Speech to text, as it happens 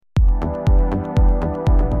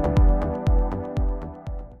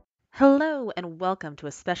and welcome to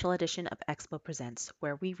a special edition of Expo Presents,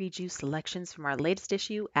 where we read you selections from our latest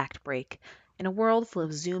issue, Act Break. In a world full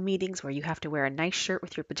of Zoom meetings where you have to wear a nice shirt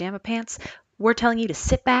with your pajama pants, we're telling you to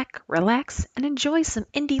sit back, relax, and enjoy some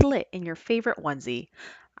indie lit in your favorite onesie.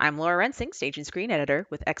 I'm Laura Rensing, stage and screen editor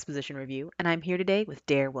with Exposition Review, and I'm here today with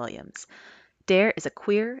Dare Williams. Dare is a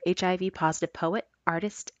queer, HIV positive poet,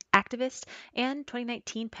 artist, activist, and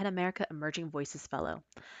 2019 PEN America Emerging Voices Fellow.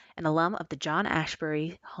 An alum of the John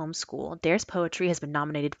Ashbery Home School, Dare's poetry has been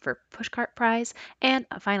nominated for Pushcart Prize and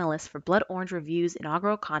a finalist for Blood Orange Review's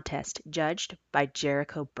inaugural contest, judged by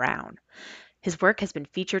Jericho Brown. His work has been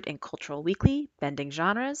featured in Cultural Weekly, Bending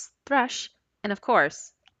Genres, Thrush, and of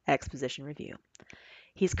course, Exposition Review.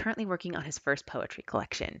 He's currently working on his first poetry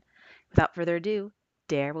collection. Without further ado,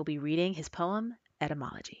 Dare will be reading his poem,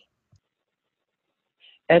 Etymology.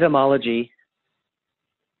 Etymology.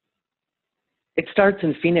 It starts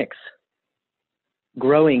in Phoenix,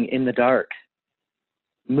 growing in the dark,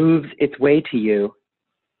 moves its way to you,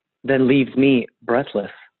 then leaves me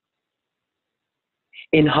breathless.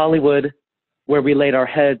 In Hollywood, where we laid our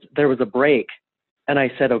heads, there was a break, and I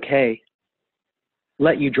said, okay.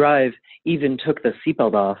 Let you drive, even took the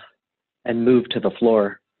seatbelt off and moved to the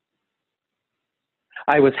floor.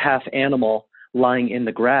 I was half animal, lying in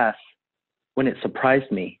the grass, when it surprised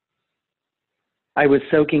me. I was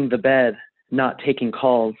soaking the bed, not taking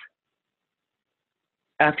calls.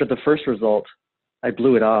 After the first result, I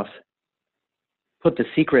blew it off, put the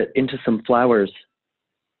secret into some flowers,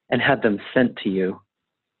 and had them sent to you.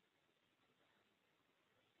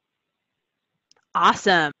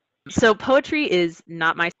 Awesome. So poetry is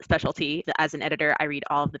not my specialty. As an editor, I read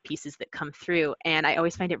all of the pieces that come through, and I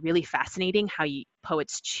always find it really fascinating how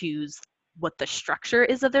poets choose what the structure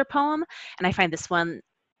is of their poem. And I find this one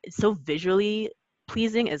so visually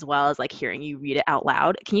pleasing, as well as like hearing you read it out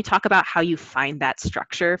loud. Can you talk about how you find that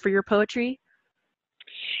structure for your poetry?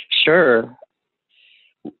 Sure.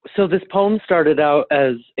 So this poem started out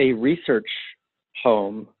as a research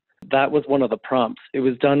poem. That was one of the prompts. It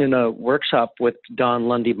was done in a workshop with Don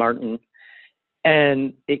Lundy Martin,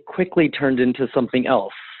 and it quickly turned into something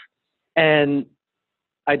else. And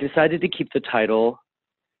I decided to keep the title.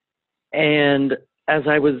 And as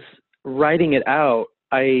I was writing it out,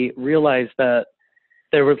 I realized that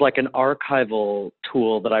there was like an archival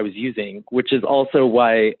tool that I was using, which is also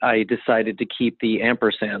why I decided to keep the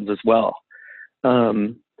ampersands as well.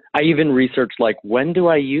 I even researched like, when do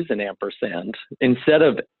I use an ampersand instead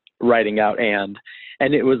of writing out and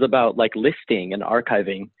it was about like listing and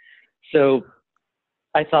archiving. So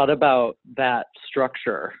I thought about that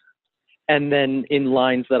structure, and then in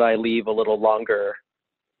lines that I leave a little longer,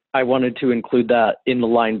 I wanted to include that in the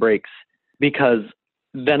line breaks, because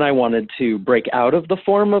then I wanted to break out of the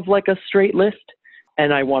form of like a straight list,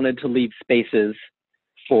 and I wanted to leave spaces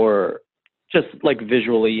for just like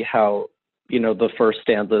visually how, you know, the first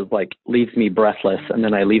stanza like leaves me breathless, and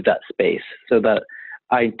then I leave that space so that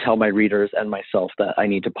I tell my readers and myself that I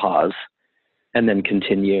need to pause and then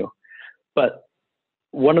continue. But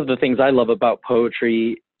one of the things I love about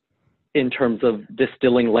poetry in terms of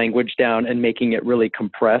distilling language down and making it really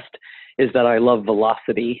compressed is that I love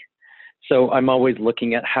velocity. So I'm always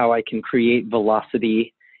looking at how I can create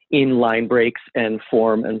velocity in line breaks and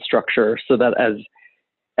form and structure, so that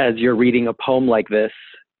as you're reading a poem like this,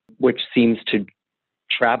 which seems to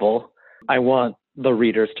travel, I want the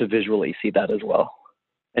readers to visually see that as well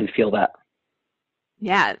and feel that.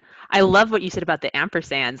 Yeah, I love what you said about the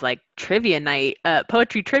ampersands, like trivia night,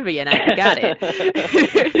 poetry trivia night. You got it.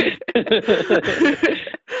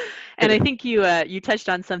 And I think you touched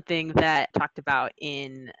on something that talked about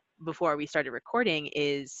before we started recording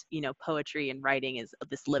is, you know, poetry and writing is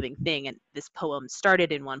this living thing, and this poem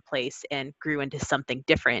started in one place and grew into something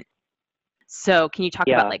different. So can you talk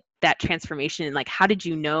about like that transformation, and like how did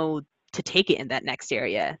you know to take it in that next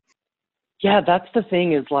area? Yeah, that's the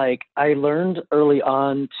thing, is like I learned early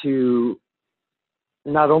on to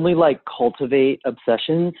not only like cultivate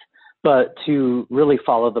obsessions, but to really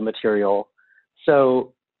follow the material.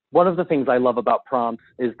 So one of the things I love about prompts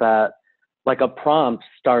is that like a prompt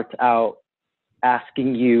starts out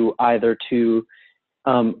asking you either to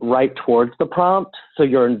write towards the prompt. So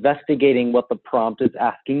you're investigating what the prompt is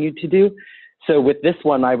asking you to do. So with this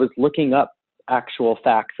one, I was looking up actual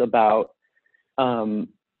facts about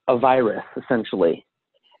a virus, essentially.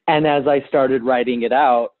 And as I started writing it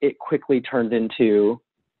out, it quickly turned into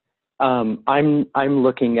I'm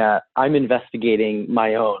investigating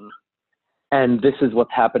my own, and this is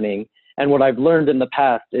what's happening. And what I've learned in the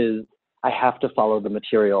past is I have to follow the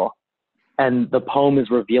material, and the poem is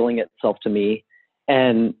revealing itself to me.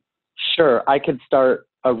 And sure, I could start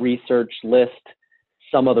a research list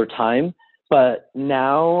some other time, but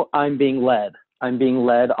now I'm being led. I'm being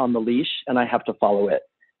led on the leash and I have to follow it.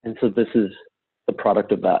 And so this is the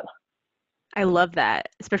product of that. I love that,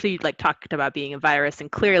 especially you like talked about being a virus,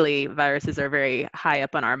 and clearly viruses are very high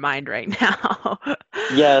up on our mind right now.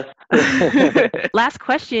 Yes. Last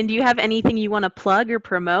question, do you have anything you want to plug or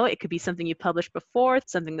promote? It could be something you published before,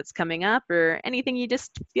 something that's coming up, or anything you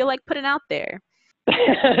just feel like putting out there.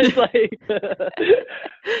 It's like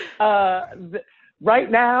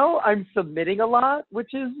right now I'm submitting a lot,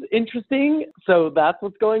 which is interesting. So that's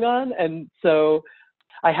what's going on. And so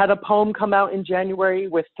I had a poem come out in January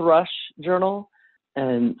with Thrush Journal.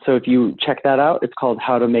 And so if you check that out, it's called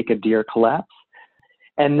How to Make a Deer Collapse.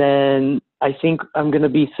 And then I think I'm going to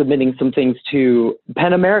be submitting some things to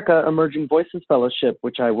PEN America Emerging Voices Fellowship,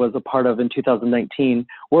 which I was a part of in 2019.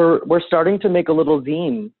 We're starting to make a little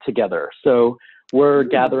zine together. So we're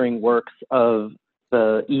gathering works of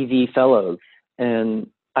the EV fellows, and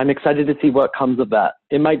I'm excited to see what comes of that.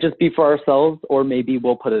 It might just be for ourselves, or maybe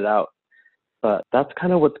we'll put it out. But that's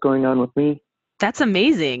kind of what's going on with me. That's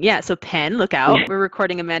amazing. Yeah, so PEN, look out. We're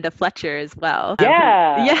recording Amanda Fletcher as well.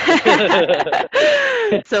 Yeah. Yeah.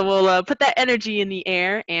 So we'll put that energy in the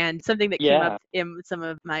air. And something that came up in some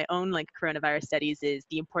of my own like coronavirus studies is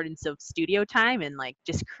the importance of studio time and like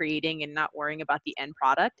just creating and not worrying about the end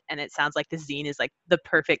product. And it sounds like the zine is like the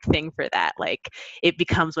perfect thing for that. Like it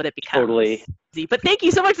becomes what it becomes. Totally. But thank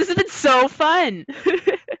you so much. This has been so fun.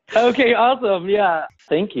 Okay, awesome. Yeah.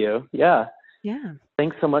 Thank you. Yeah. Yeah.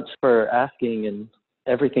 Thanks so much for asking and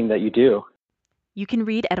everything that you do. You can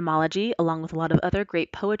read Etymology along with a lot of other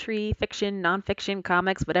great poetry, fiction, nonfiction,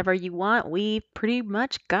 comics, whatever you want. We pretty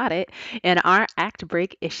much got it in our Act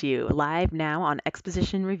Break issue, live now on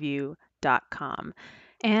expositionreview.com.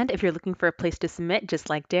 And if you're looking for a place to submit, just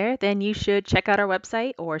like Dare, then you should check out our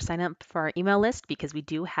website or sign up for our email list because we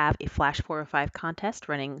do have a Flash 405 contest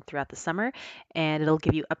running throughout the summer, and it'll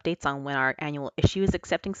give you updates on when our annual issue is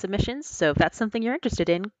accepting submissions. So if that's something you're interested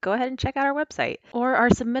in, go ahead and check out our website or our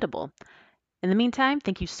Submittable. In the meantime,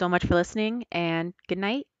 thank you so much for listening, and good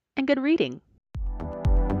night and good reading.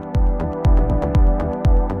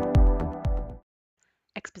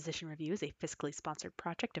 Exposition Review is a fiscally sponsored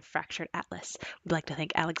project of Fractured Atlas. We'd like to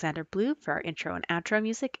thank Alexander Blue for our intro and outro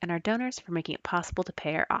music and our donors for making it possible to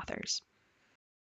pay our authors.